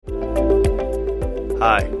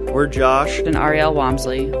Hi, we're Josh and Ariel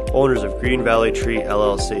Wamsley, owners of Green Valley Tree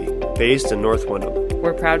LLC, based in North Windham.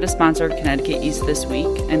 We're proud to sponsor Connecticut East This Week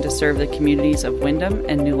and to serve the communities of Windham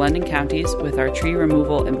and New London counties with our tree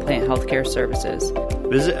removal and plant healthcare services.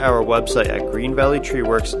 Visit our website at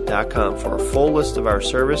greenvalleytreeworks.com for a full list of our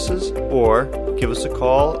services, or give us a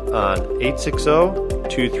call on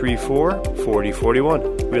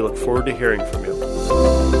 860-234-4041. We look forward to hearing from you.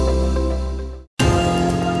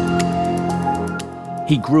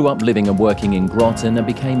 He grew up living and working in Groton and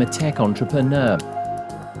became a tech entrepreneur.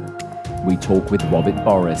 We talk with Robert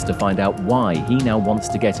Boris to find out why he now wants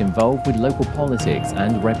to get involved with local politics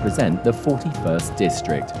and represent the 41st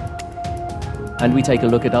District. And we take a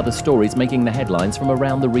look at other stories making the headlines from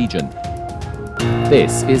around the region.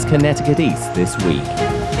 This is Connecticut East This Week.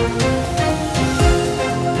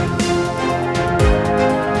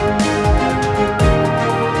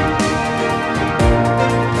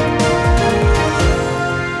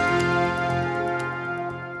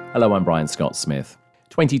 Hello, I'm Brian Scott Smith.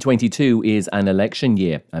 2022 is an election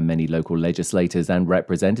year, and many local legislators and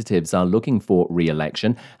representatives are looking for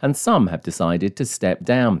re-election, and some have decided to step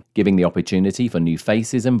down, giving the opportunity for new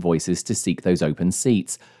faces and voices to seek those open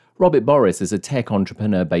seats. Robert Boris is a tech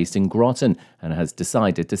entrepreneur based in Groton and has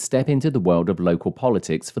decided to step into the world of local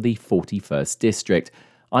politics for the 41st District.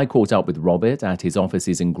 I caught up with Robert at his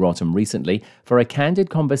offices in Groton recently for a candid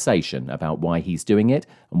conversation about why he's doing it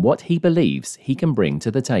and what he believes he can bring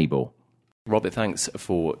to the table. Robert, thanks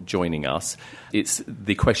for joining us. It's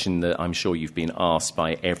the question that I'm sure you've been asked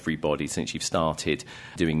by everybody since you've started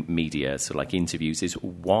doing media, so like interviews, is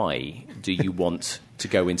why do you want to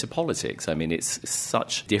go into politics? I mean, it's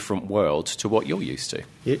such a different world to what you're used to.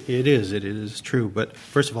 It is true. But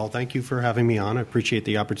first of all, thank you for having me on. I appreciate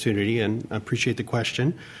the opportunity and I appreciate the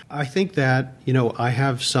question. I think that, I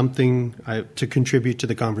have something to contribute to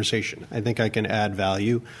the conversation. I think I can add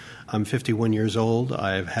value. I'm 51 years old.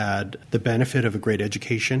 I've had the benefit of a great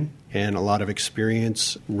education and a lot of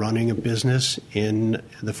experience running a business in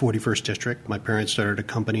the 41st District. My parents started a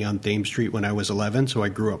company on Thames Street when I was 11, so I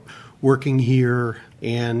grew up working here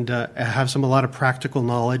and have a lot of practical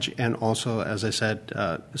knowledge and also, as I said,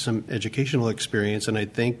 some educational experience. And I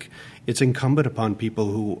think it's incumbent upon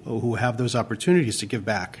people who have those opportunities to give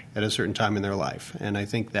back at a certain time in their life. And I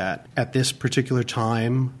think that at this particular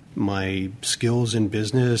time, my skills in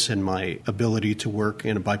business and my ability to work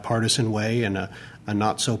in a bipartisan way and a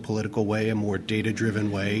not-so-political way, a more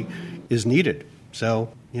data-driven way, is needed.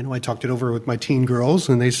 So, I talked it over with my teen girls,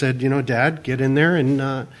 and they said, Dad, get in there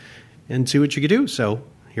and see what you can do. So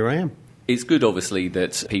here I am. It's good, obviously,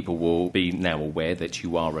 that people will be now aware that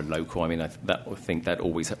you are a local. I mean, I think that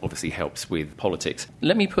always obviously helps with politics.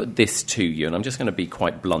 Let me put this to you, and I'm just going to be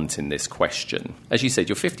quite blunt in this question. As you said,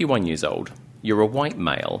 you're 51 years old. You're a white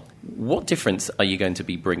male. What difference are you going to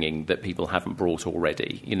be bringing that people haven't brought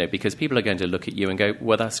already? Because people are going to look at you and go,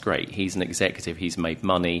 well, that's great. He's an executive. He's made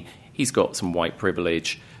money. He's got some white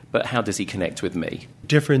privilege. But how does he connect with me?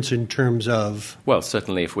 Difference in terms of? Well,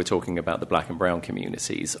 certainly if we're talking about the black and brown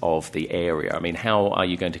communities of the area. I mean, how are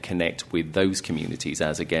you going to connect with those communities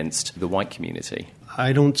as against the white community?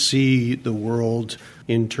 I don't see the world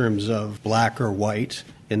in terms of black or white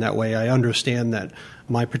in that way. I understand that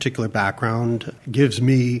my particular background gives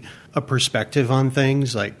me a perspective on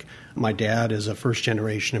things. Like my dad is a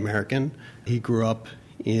first-generation American. He grew up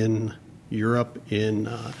in Europe in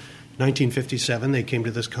 1957. They came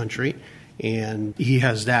to this country, and he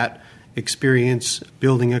has that experience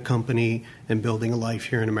building a company and building a life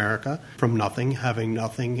here in America from nothing, having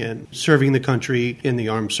nothing, and serving the country in the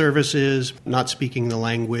armed services, not speaking the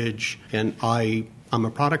language, and I'm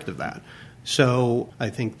a product of that. So I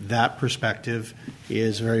think that perspective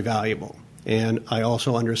is very valuable. And I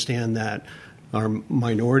also understand that our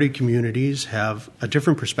minority communities have a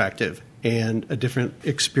different perspective and a different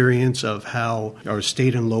experience of how our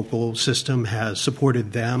state and local system has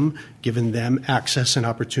supported them, given them access and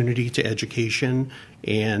opportunity to education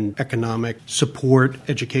and economic support,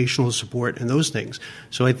 educational support, and those things.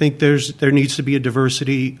 So I think there needs to be a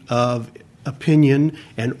diversity of opinion,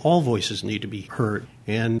 and all voices need to be heard.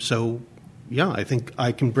 And so, I think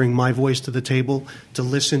I can bring my voice to the table to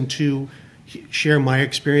listen to, share my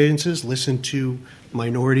experiences, listen to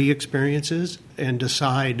minority experiences, and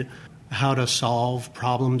decide how to solve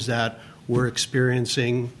problems that we're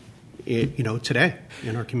experiencing today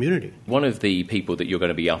in our community. One of the people that you're going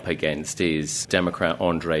to be up against is Democrat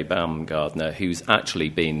Andre Baumgardner,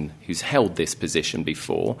 who's held this position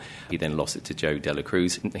before. He then lost it to Joe Dela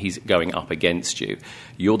Cruz. He's going up against you.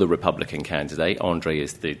 You're the Republican candidate. Andre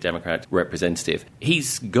is the Democrat representative.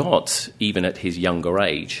 He's got, even at his younger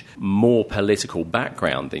age, more political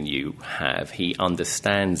background than you have. He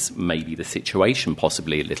understands maybe the situation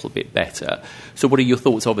possibly a little bit better. So what are your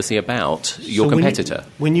thoughts, obviously, about your competitor?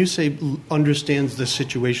 When you say understands the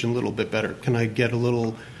situation a little bit better, can I get a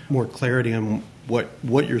little more clarity on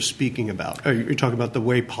what you're speaking about? Are you talking about the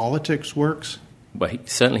way politics works? Well,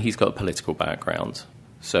 certainly he's got a political background,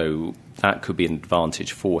 so that could be an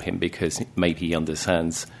advantage for him because maybe he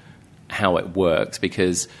understands how it works.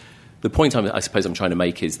 Because the point I suppose I'm trying to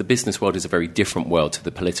make is the business world is a very different world to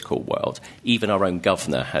the political world. Even our own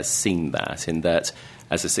governor has seen that, in that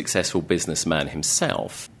as a successful businessman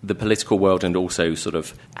himself, the political world and also sort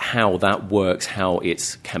of how that works, how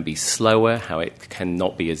it can be slower, how it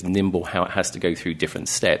cannot be as nimble, how it has to go through different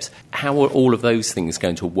steps. How are all of those things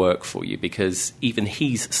going to work for you? Because even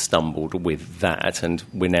he's stumbled with that, and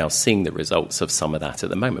we're now seeing the results of some of that at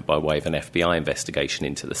the moment by way of an FBI investigation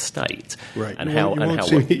into the state. Right. And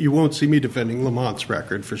you won't see me defending Lamont's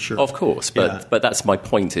record for sure. Of course, but that's my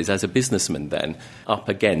point, is as a businessman then, up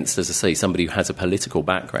against, as I say, somebody who has a political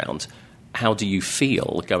background, how do you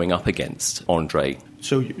feel going up against Andre?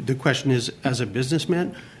 So the question is, as a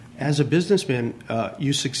businessman,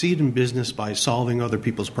 you succeed in business by solving other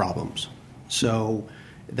people's problems. So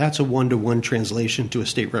that's a one-to-one translation to a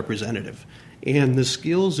state representative. And the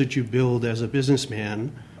skills that you build as a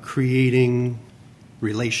businessman, creating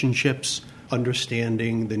relationships,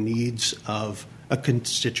 understanding the needs of a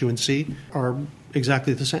constituency, are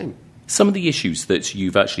exactly the same. Some of the issues that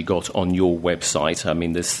you've actually got on your website, I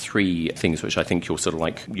mean, there's three things which I think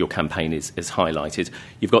your campaign is highlighted.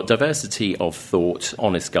 You've got diversity of thought,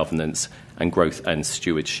 honest governance, and growth and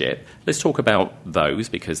stewardship. Let's talk about those,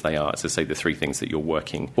 because they are, as I say, the three things that you're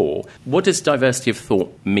working for. What does diversity of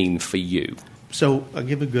thought mean for you? So I'll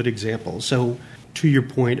give a good example. So to your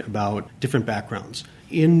point about different backgrounds,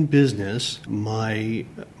 in business, my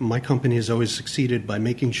company has always succeeded by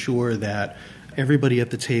making sure that everybody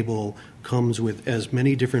at the table comes with as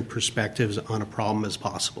many different perspectives on a problem as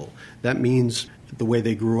possible. That means the way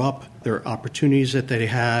they grew up, their opportunities that they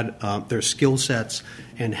had, their skill sets,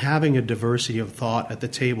 and having a diversity of thought at the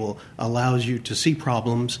table allows you to see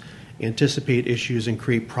problems, anticipate issues, and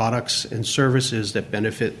create products and services that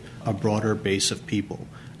benefit a broader base of people.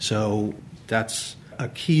 So that's a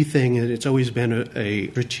key thing, and it's always been a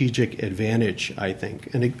strategic advantage, I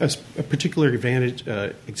think. And a particular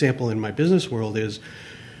example in my business world is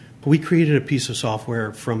we created a piece of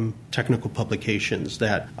software from Technical Publications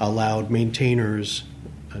that allowed maintainers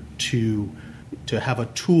to have a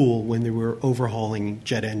tool when they were overhauling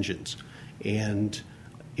jet engines. And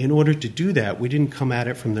in order to do that, we didn't come at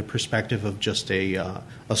it from the perspective of just a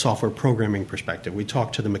software programming perspective. We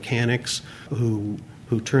talked to the mechanics who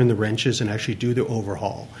turn the wrenches and actually do the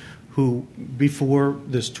overhaul, who before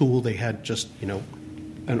this tool they had just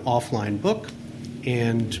an offline book,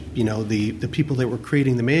 and the people that were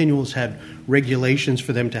creating the manuals had regulations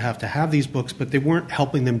for them to have these books, but they weren't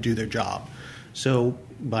helping them do their job. So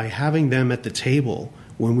by having them at the table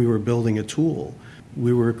when we were building a tool,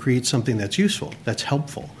 we were create something that's useful, that's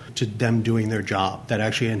helpful to them doing their job, that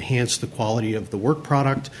actually enhanced the quality of the work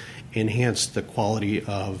product, enhanced the quality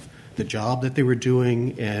of the job that they were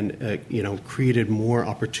doing, and created more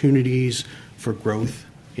opportunities for growth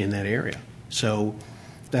in that area. So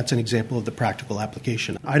that's an example of the practical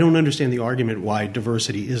application. I don't understand the argument why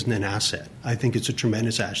diversity isn't an asset. I think it's a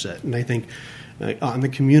tremendous asset, and I think on the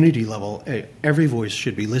community level, every voice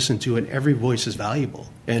should be listened to, and every voice is valuable.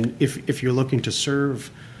 And if you're looking to serve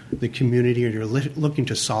the community, or you're looking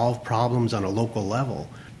to solve problems on a local level,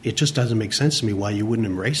 it just doesn't make sense to me why you wouldn't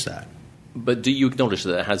embrace that. But do you acknowledge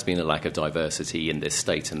that there has been a lack of diversity in this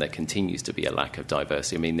state, and there continues to be a lack of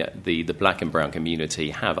diversity? I mean, the black and brown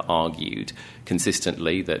community have argued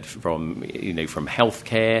consistently that from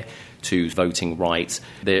healthcare to voting rights,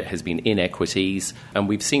 there has been inequities, and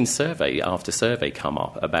we've seen survey after survey come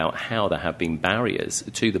up about how there have been barriers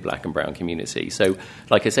to the black and brown community. So,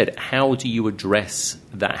 like I said, how do you address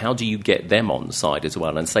that? How do you get them on side as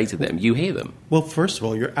well and say to them, you hear them? Well, first of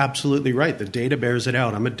all, you're absolutely right. The data bears it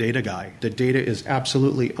out. I'm a data guy. The data is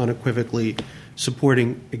absolutely unequivocally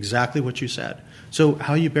supporting exactly what you said. So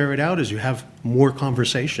how you bear it out is you have more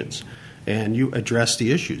conversations and you address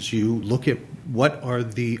the issues. You look at what are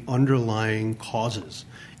the underlying causes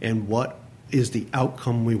and what is the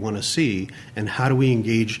outcome we want to see, and how do we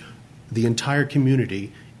engage the entire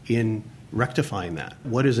community in rectifying that?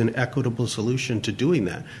 What is an equitable solution to doing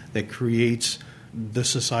that creates the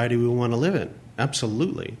society we want to live in?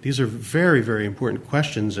 Absolutely. These are very, very important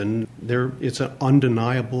questions, and it's an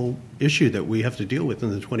undeniable issue that we have to deal with in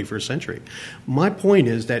the 21st century. My point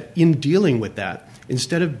is that in dealing with that,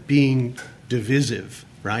 instead of being divisive,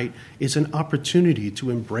 right, it's an opportunity to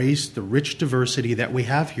embrace the rich diversity that we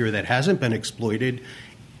have here that hasn't been exploited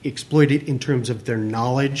in terms of their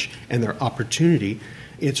knowledge and their opportunity.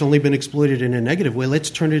 It's only been exploited in a negative way. Let's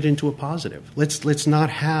turn it into a positive. Let's not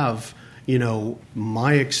have,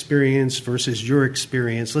 my experience versus your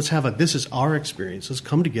experience. Let's have this is our experience. Let's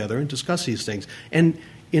come together and discuss these things. And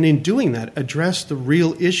in doing that, address the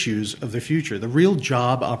real issues of the future, the real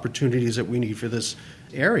job opportunities that we need for this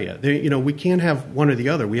area. We can't have one or the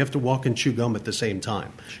other. We have to walk and chew gum at the same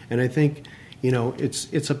time. And I think,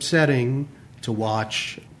 it's upsetting to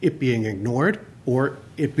watch it being ignored or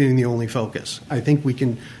it being the only focus. I think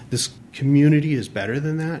this community is better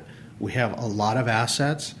than that. We have a lot of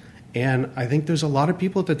assets. And I think there's a lot of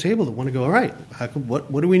people at the table that want to go, all right,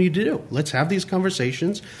 what do we need to do? Let's have these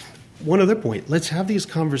conversations. One other point, let's have these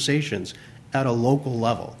conversations at a local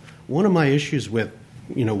level. One of my issues with,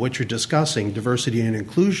 what you're discussing, diversity and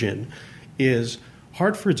inclusion, is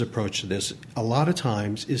Hartford's approach to this a lot of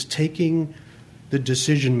times is taking the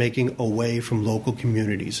decision-making away from local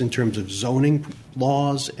communities in terms of zoning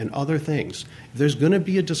laws and other things. If there's going to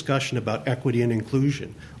be a discussion about equity and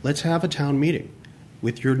inclusion, let's have a town meeting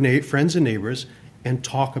with your friends and neighbors and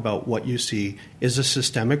talk about what you see is a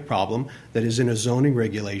systemic problem that is in a zoning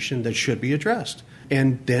regulation that should be addressed,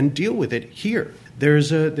 and then deal with it here.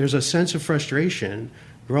 There's a sense of frustration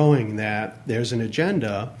growing that there's an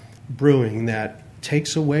agenda brewing that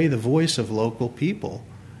takes away the voice of local people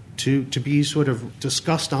to be sort of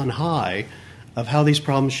discussed on high of how these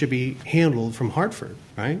problems should be handled from Hartford,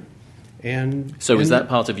 right? Is that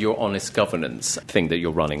part of your honest governance thing that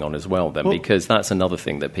you're running on as well then? Because that's another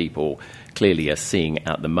thing that people clearly are seeing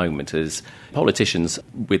at the moment is politicians,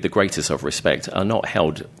 with the greatest of respect, are not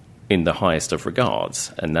held in the highest of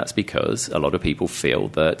regards. And that's because a lot of people feel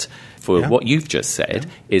that what you've just said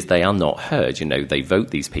is they are not heard. They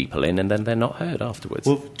vote these people in and then they're not heard afterwards.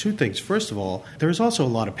 Well, two things. First of all, there's also a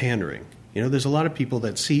lot of pandering. There's a lot of people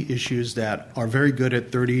that see issues that are very good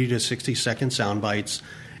at 30 to 60-second sound bites,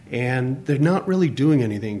 and they're not really doing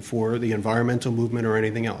anything for the environmental movement or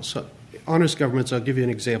anything else. So, honest governments, I'll give you an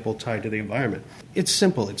example tied to the environment. It's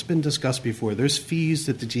simple. It's been discussed before. There's fees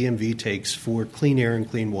that the DMV takes for clean air and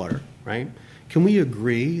clean water, right? Can we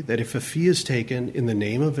agree that if a fee is taken in the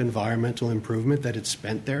name of environmental improvement, that it's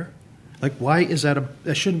spent there? Like, why is that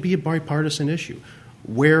shouldn't be a bipartisan issue.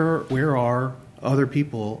 Where are other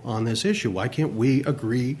people on this issue? Why can't we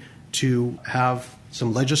agree to have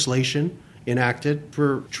some legislation enacted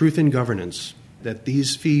for truth in governance, that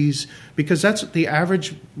these fees, because that's the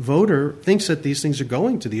average voter thinks that these things are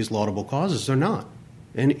going to these laudable causes. They're not.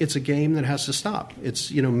 And it's a game that has to stop.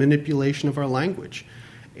 It's, manipulation of our language.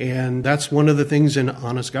 And that's one of the things in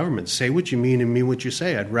honest government. Say what you mean and mean what you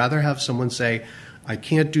say. I'd rather have someone say, I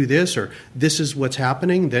can't do this, or this is what's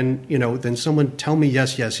happening, than someone tell me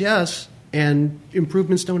yes, yes, yes, and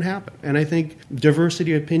improvements don't happen. And I think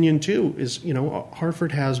diversity of opinion, too, is,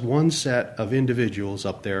 Hartford has one set of individuals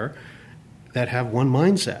up there that have one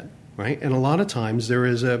mindset, right? And a lot of times there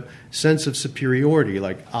is a sense of superiority,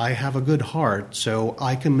 like I have a good heart, so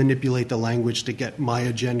I can manipulate the language to get my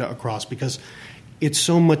agenda across because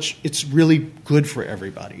it's really good for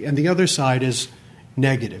everybody. And the other side is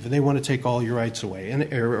negative, and they want to take all your rights away,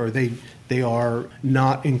 or they are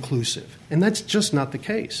not inclusive. And that's just not the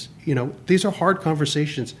case. These are hard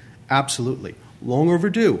conversations, absolutely. Long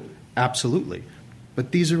overdue, absolutely.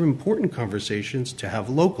 But these are important conversations to have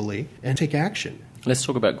locally and take action. Let's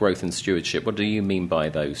talk about growth and stewardship. What do you mean by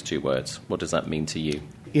those two words? What does that mean to you?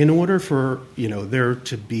 In order for there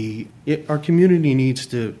to be, our community needs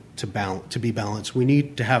to be balanced. We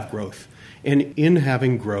need to have growth. And in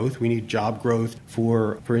having growth, we need job growth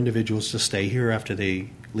for individuals to stay here after they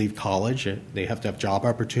leave college. They have to have job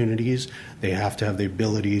opportunities. They have to have the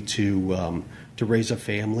ability to raise a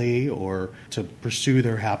family or to pursue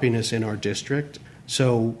their happiness in our district.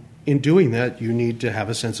 So in doing that, you need to have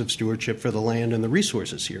a sense of stewardship for the land and the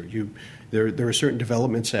resources here. There are certain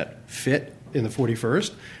developments that fit in the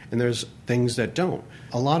 41st, and there's things that don't.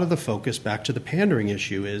 A lot of the focus, back to the pandering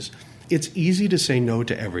issue, is it's easy to say no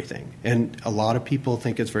to everything, and a lot of people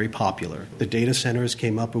think it's very popular. The data centers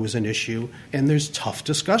came up, it was an issue, and there's tough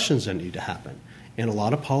discussions that need to happen. And a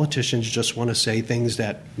lot of politicians just want to say things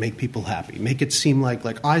that make people happy, make it seem like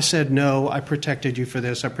I said no, I protected you for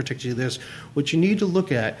this, I protected you this. What you need to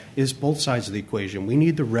look at is both sides of the equation. We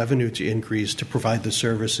need the revenue to increase to provide the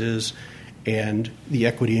services and the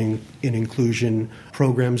equity and inclusion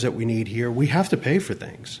programs that we need here, we have to pay for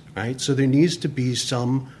things, right? So there needs to be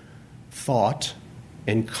some thought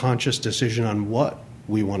and conscious decision on what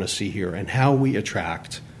we want to see here and how we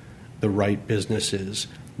attract the right businesses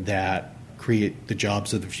that create the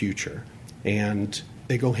jobs of the future. And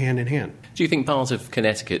they go hand in hand. Do you think part of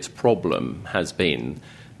Connecticut's problem has been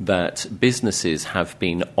that businesses have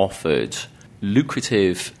been offered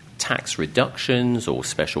lucrative tax reductions or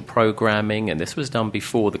special programming, and this was done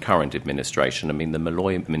before the current administration? I mean, the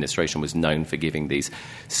Malloy administration was known for giving these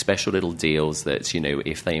special little deals that,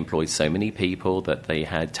 if they employed so many people that they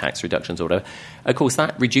had tax reductions or whatever. Of course,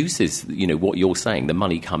 that reduces, what you're saying, the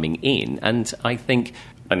money coming in. And I think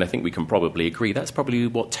we can probably agree that's probably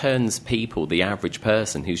what turns people, the average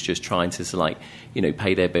person who's just trying to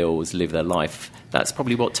pay their bills, live their life, that's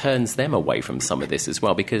probably what turns them away from some of this as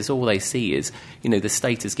well, because all they see is, the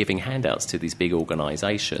state is giving handouts to these big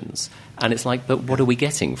organisations. And it's like, but what are we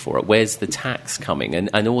getting for it? Where's the tax coming?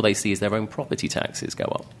 And all they see is their own property taxes go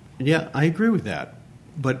up. Yeah, I agree with that.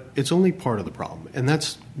 But it's only part of the problem. And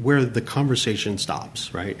that's where the conversation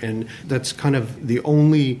stops, right? And that's kind of the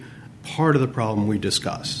only part of the problem we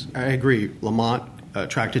discuss. I agree. Lamont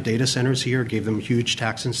attracted data centers here, gave them huge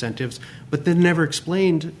tax incentives, but then never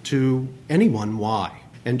explained to anyone why,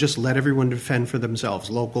 and just let everyone defend for themselves.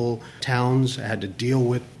 Local towns had to deal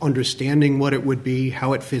with understanding what it would be,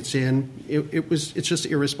 how it fits in. It's just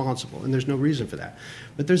irresponsible, and there's no reason for that.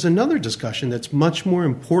 But there's another discussion that's much more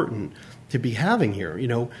important to be having here.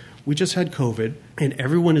 We just had COVID, and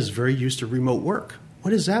everyone is very used to remote work.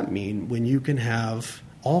 What does that mean when you can have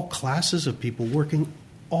all classes of people working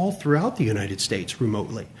all throughout the United States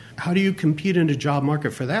remotely? How do you compete in a job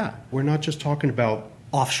market for that? We're not just talking about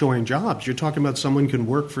offshoring jobs. You're talking about someone can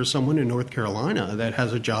work for someone in North Carolina that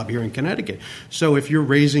has a job here in Connecticut. So if you're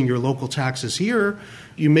raising your local taxes here,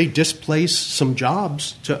 you may displace some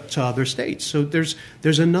jobs to other states. So there's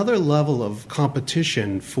another level of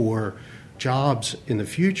competition for jobs in the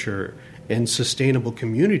future and sustainable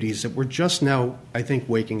communities that we're just now, I think,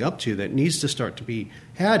 waking up to, that needs to start to be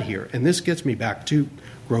had here. And this gets me back to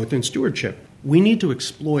growth and stewardship. We need to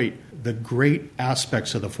exploit the great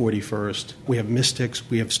aspects of the 41st. We have Mystics,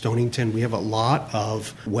 we have Stonington, we have a lot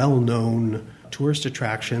of well-known tourist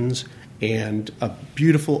attractions and a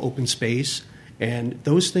beautiful open space. And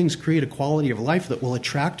those things create a quality of life that will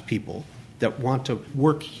attract people that want to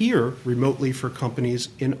work here remotely for companies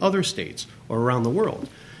in other states or around the world.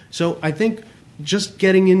 So I think just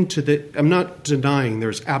getting into I'm not denying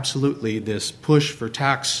there's absolutely this push for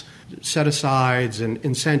tax set-asides and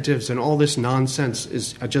incentives and all this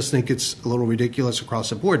nonsense. I just think it's a little ridiculous across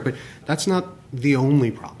the board, but that's not the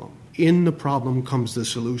only problem. In the problem comes the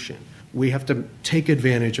solution. We have to take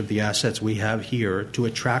advantage of the assets we have here to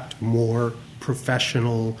attract more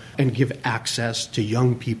professional and give access to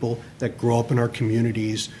young people that grow up in our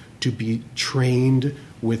communities to be trained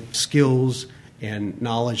with skills and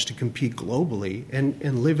knowledge to compete globally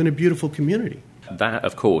and live in a beautiful community. That,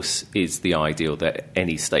 of course, is the ideal that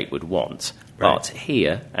any state would want. Right. But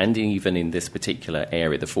here, and even in this particular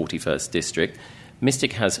area, the 41st District,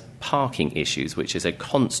 Mystic has parking issues, which is a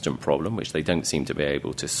constant problem, which they don't seem to be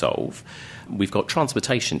able to solve. We've got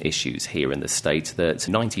transportation issues here in the state, that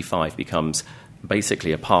 95 becomes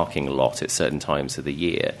basically a parking lot at certain times of the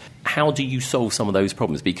year. How do you solve some of those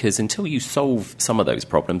problems? Because until you solve some of those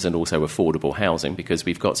problems, and also affordable housing, because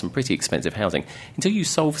we've got some pretty expensive housing, until you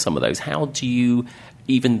solve some of those, how do you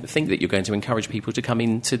even think that you're going to encourage people to come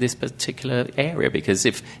into this particular area? Because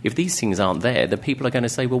if these things aren't there, then people are going to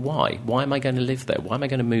say, well, why? Why am I going to live there? Why am I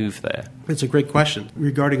going to move there? It's a great question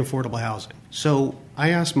regarding affordable housing. So I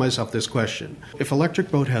asked myself this question. If Electric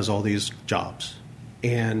Boat has all these jobs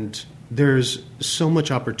and there's so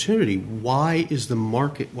much opportunity, why is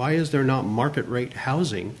there not market rate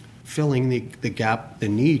housing filling the gap, the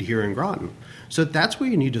need here in Groton? So that's where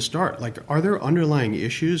you need to start. Like, are there underlying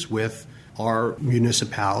issues with our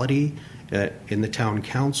municipality in the town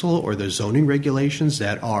council or the zoning regulations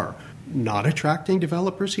that are not attracting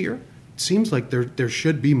developers here? It seems like there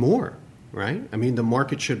should be more, right? I mean, the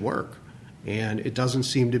market should work, and it doesn't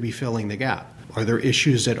seem to be filling the gap. Are there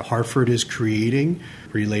issues that Hartford is creating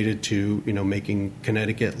related to, making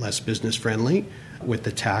Connecticut less business friendly with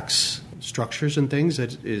the tax structures and things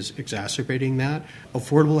that is exacerbating that?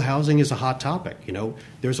 Affordable housing is a hot topic.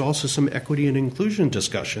 There's also some equity and inclusion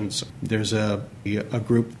discussions. There's a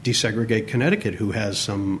group, Desegregate Connecticut, who has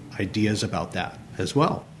some ideas about that as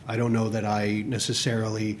well. I don't know that I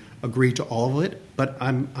necessarily agree to all of it, but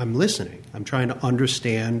I'm listening. I'm trying to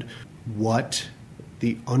understand what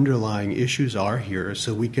the underlying issues are here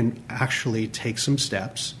so we can actually take some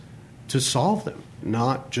steps to solve them.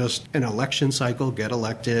 not just an election cycle, get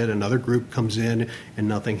elected, another group comes in and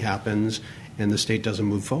nothing happens and the state doesn't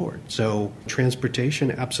move forward. So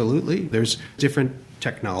transportation, absolutely. There's different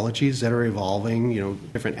technologies that are evolving,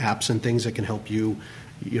 different apps and things that can help you,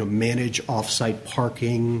 manage off-site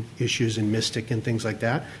parking issues in Mystic and things like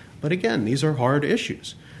that. But again, these are hard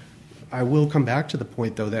issues. I will come back to the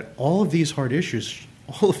point, though, that all of these hard issues,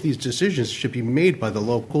 all of these decisions should be made by the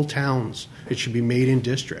local towns. It should be made in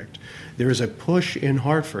district. There is a push in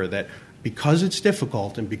Hartford that because it's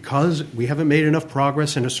difficult and because we haven't made enough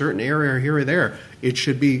progress in a certain area here or there, it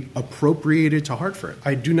should be appropriated to Hartford.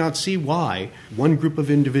 I do not see why one group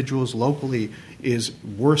of individuals locally is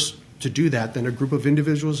worse to do that than a group of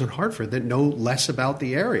individuals in Hartford that know less about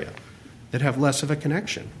the area, that have less of a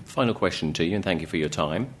connection. Final question to you, and thank you for your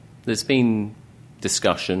time. There's been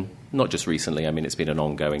discussion, not just recently, it's been an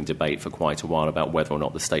ongoing debate for quite a while about whether or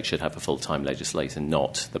not the state should have a full-time legislator,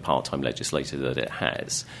 not the part-time legislator that it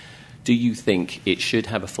has. Do you think it should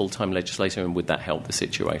have a full-time legislator, and would that help the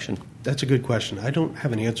situation? That's a good question. I don't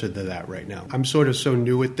have an answer to that right now. I'm sort of so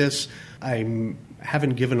new at this. I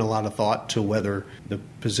haven't given a lot of thought to whether the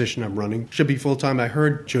position I'm running should be full-time. I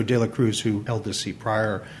heard Joe De La Cruz, who held this seat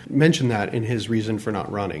prior, mention that in his reason for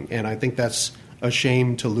not running. And I think that's a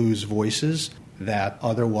shame to lose voices that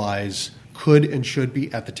otherwise could and should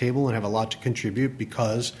be at the table and have a lot to contribute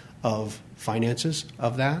because of finances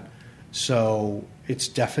of that. So it's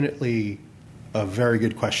definitely a very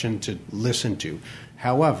good question to listen to.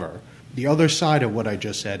 However, the other side of what I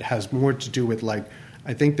just said has more to do with, I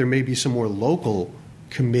think there may be some more local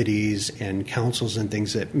committees and councils and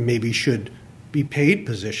things that maybe should be paid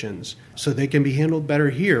positions so they can be handled better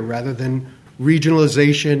here rather than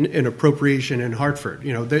regionalization and appropriation in Hartford.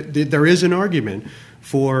 There is an argument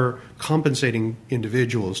for compensating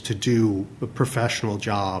individuals to do a professional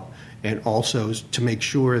job and also to make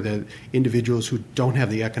sure that individuals who don't have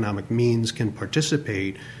the economic means can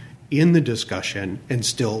participate in the discussion and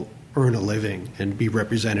still earn a living and be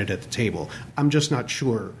represented at the table. I'm just not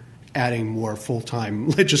sure adding more full-time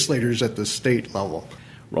legislators at the state level.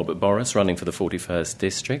 Robert Boris, running for the 41st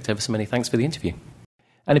District. Ever so many thanks for the interview.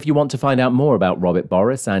 And if you want to find out more about Robert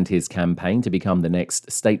Boris and his campaign to become the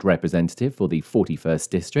next state representative for the 41st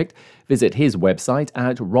District, visit his website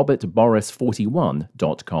at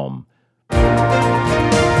robertboris41.com.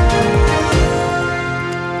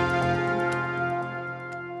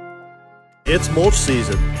 It's mulch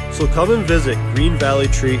season, so come and visit Green Valley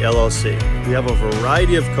Tree LLC. We have a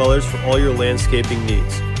variety of colors for all your landscaping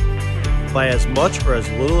needs. Buy as much or as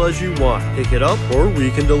little as you want. Pick it up or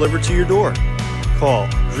we can deliver to your door. Call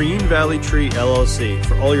Green Valley Tree LLC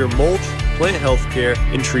for all your mulch, plant health care,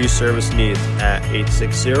 and tree service needs at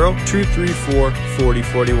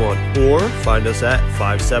 860-234-4041 or find us at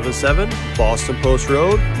 577 Boston Post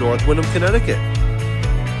Road, North Windham, Connecticut.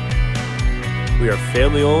 We are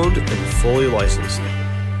family owned and fully licensed.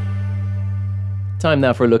 Time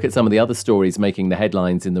now for a look at some of the other stories making the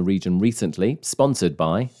headlines in the region recently, sponsored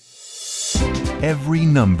by... Every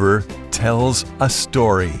number tells a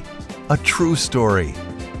story. A true story.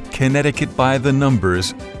 Connecticut by the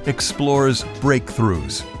Numbers explores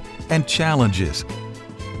breakthroughs and challenges,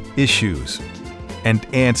 issues and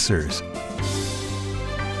answers.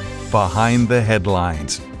 Behind the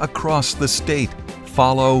headlines, across the state,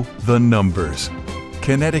 follow the numbers.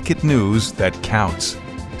 Connecticut news that counts.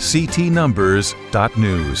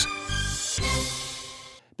 ctnumbers.news.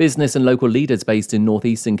 Business and local leaders based in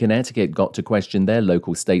northeastern Connecticut got to question their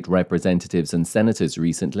local state representatives and senators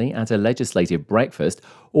recently at a legislative breakfast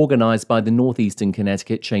organised by the Northeastern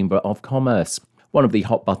Connecticut Chamber of Commerce. One of the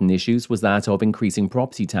hot-button issues was that of increasing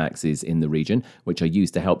property taxes in the region, which are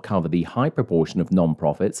used to help cover the high proportion of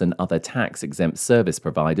non-profits and other tax-exempt service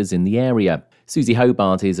providers in the area. Susie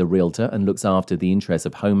Hobart is a realtor and looks after the interests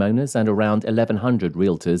of homeowners and around 1,100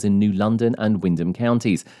 realtors in New London and Windham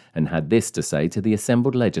counties, and had this to say to the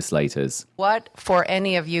assembled legislators. What, for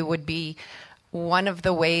any of you, would be one of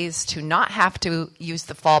the ways to not have to use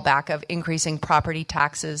the fallback of increasing property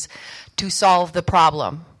taxes to solve the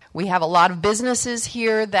problem? We have a lot of businesses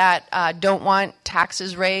here that don't want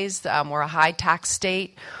taxes raised. We're a high tax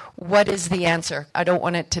state. What is the answer? I don't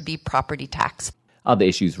want it to be property tax. Other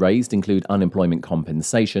issues raised include unemployment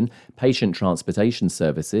compensation, patient transportation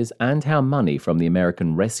services, and how money from the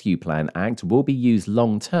American Rescue Plan Act will be used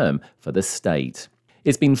long-term for the state.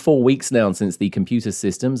 It's been 4 weeks now since the computer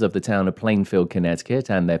systems of the town of Plainfield, Connecticut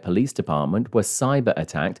and their police department were cyber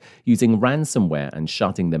attacked using ransomware and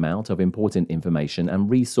shutting them out of important information and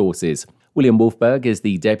resources. William Wolfberg is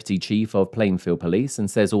the Deputy Chief of Plainfield Police and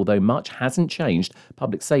says although much hasn't changed,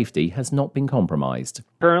 public safety has not been compromised.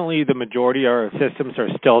 Currently, the majority of our systems are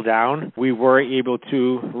still down. We were able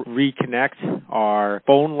to reconnect our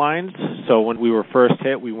phone lines. So when we were first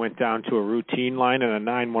hit, we went down to a routine line and a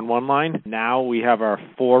 911 line. Now we have our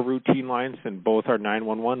 4 routine lines and both our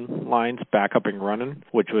 911 lines back up and running,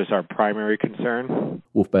 which was our primary concern.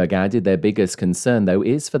 Wolfberg added their biggest concern, though,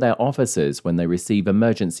 is for their officers when they receive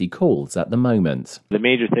emergency calls at the moment. The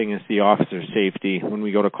major thing is the officer's safety. When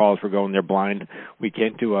we go to calls, we're going there blind. We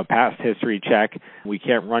can't do a past history check. We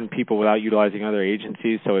can't run people without utilizing other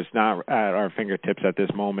agencies, so it's not at our fingertips at this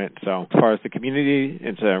moment. So as far as the community,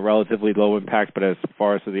 it's a relatively low impact, but as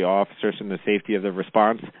far as the officers and the safety of the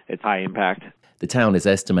response, it's high impact. The town has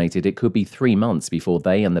estimated it could be 3 months before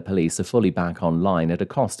they and the police are fully back online at a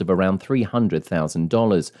cost of around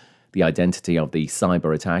 $300,000. The identity of the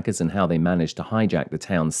cyber attackers and how they managed to hijack the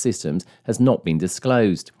town's systems has not been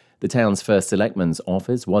disclosed. The town's first selectman's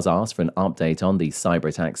office was asked for an update on the cyber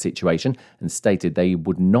attack situation and stated they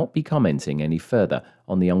would not be commenting any further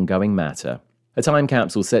on the ongoing matter. A time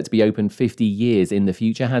capsule set to be opened 50 years in the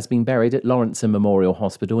future has been buried at Lawrenson Memorial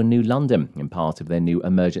Hospital in New London in part of their new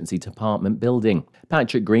emergency department building.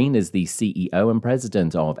 Patrick Green is the CEO and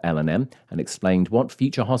president of L&M and explained what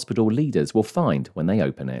future hospital leaders will find when they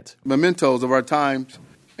open it. Mementos of our times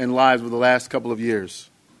and lives over the last couple of years.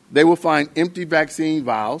 They will find empty vaccine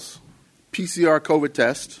vials, PCR COVID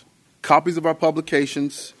tests, copies of our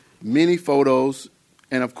publications, many photos,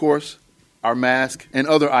 and of course, our mask and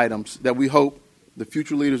other items that we hope the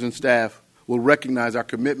future leaders and staff will recognize our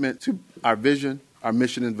commitment to our vision, our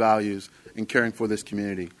mission and values in caring for this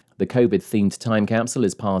community. The COVID-themed time capsule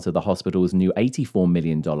is part of the hospital's new $84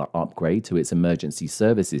 million upgrade to its emergency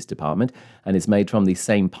services department and is made from the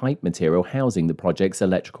same pipe material housing the project's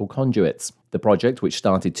electrical conduits. The project, which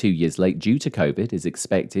started 2 years late due to COVID, is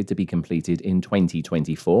expected to be completed in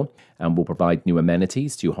 2024 and will provide new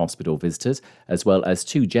amenities to hospital visitors, as well as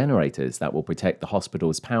 2 generators that will protect the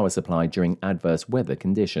hospital's power supply during adverse weather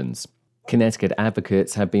conditions. Connecticut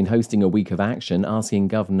advocates have been hosting a week of action asking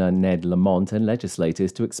Governor Ned Lamont and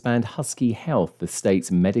legislators to expand Husky Health, the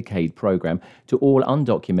state's Medicaid program, to all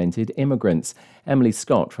undocumented immigrants. Emily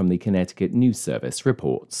Scott from the Connecticut News Service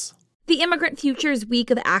reports. The Immigrant Futures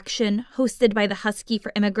Week of Action, hosted by the Husky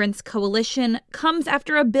for Immigrants Coalition, comes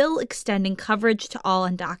after a bill extending coverage to all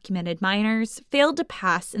undocumented minors failed to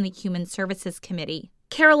pass in the Human Services Committee.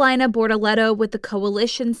 Carolina Bortoletto with the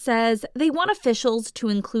coalition says they want officials to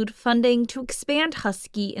include funding to expand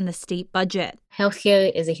Husky in the state budget.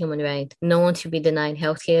 Healthcare is a human right. No one should be denied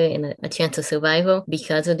healthcare and a chance of survival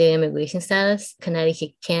because of their immigration status.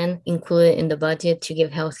 Connecticut can include it in the budget to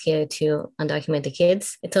give healthcare to undocumented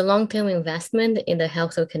kids. It's a long-term investment in the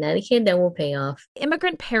health of Connecticut that will pay off.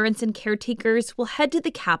 Immigrant parents and caretakers will head to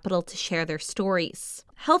the Capitol to share their stories.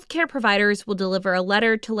 Healthcare providers will deliver a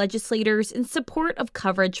letter to legislators in support of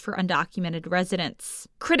coverage for undocumented residents.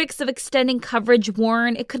 Critics of extending coverage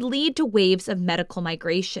warn it could lead to waves of medical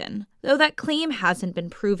migration, though that claim hasn't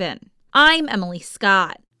been proven. I'm Emily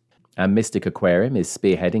Scott. And Mystic Aquarium is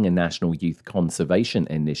spearheading a national youth conservation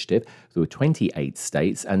initiative through 28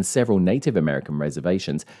 states and several Native American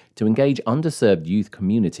reservations to engage underserved youth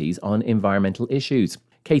communities on environmental issues.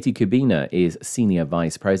 Katie Kubina is Senior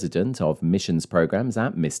Vice President of Missions Programs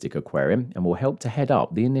at Mystic Aquarium and will help to head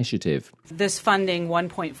up the initiative. This funding,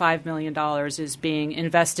 $1.5 million, is being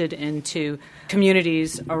invested into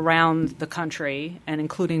communities around the country and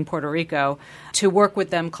including Puerto Rico to work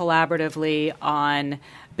with them collaboratively on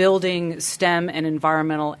building STEM and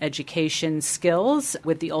environmental education skills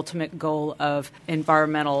with the ultimate goal of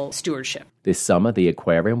environmental stewardship. This summer, the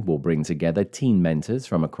aquarium will bring together teen mentors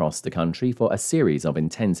from across the country for a series of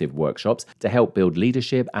intensive workshops to help build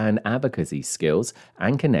leadership and advocacy skills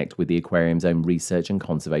and connect with the aquarium's own research and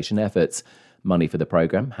conservation efforts. Money for the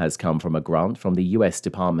program has come from a grant from the U.S.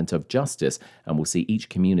 Department of Justice and will see each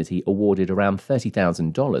community awarded around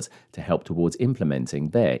 $30,000 to help towards implementing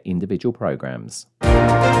their individual programs.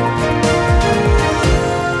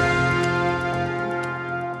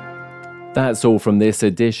 That's all from this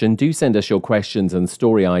edition. Do send us your questions and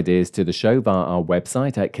story ideas to the show via our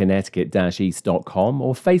website at connecticut-east.com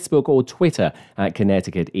or Facebook or Twitter at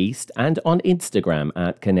Connecticut East and on Instagram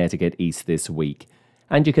at Connecticut East This Week.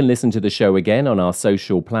 And you can listen to the show again on our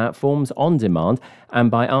social platforms on demand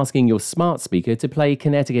and by asking your smart speaker to play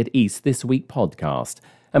Connecticut East This Week podcast.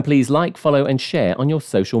 And please like, follow and share on your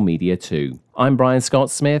social media too. I'm Brian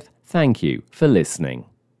Scott Smith. Thank you for listening.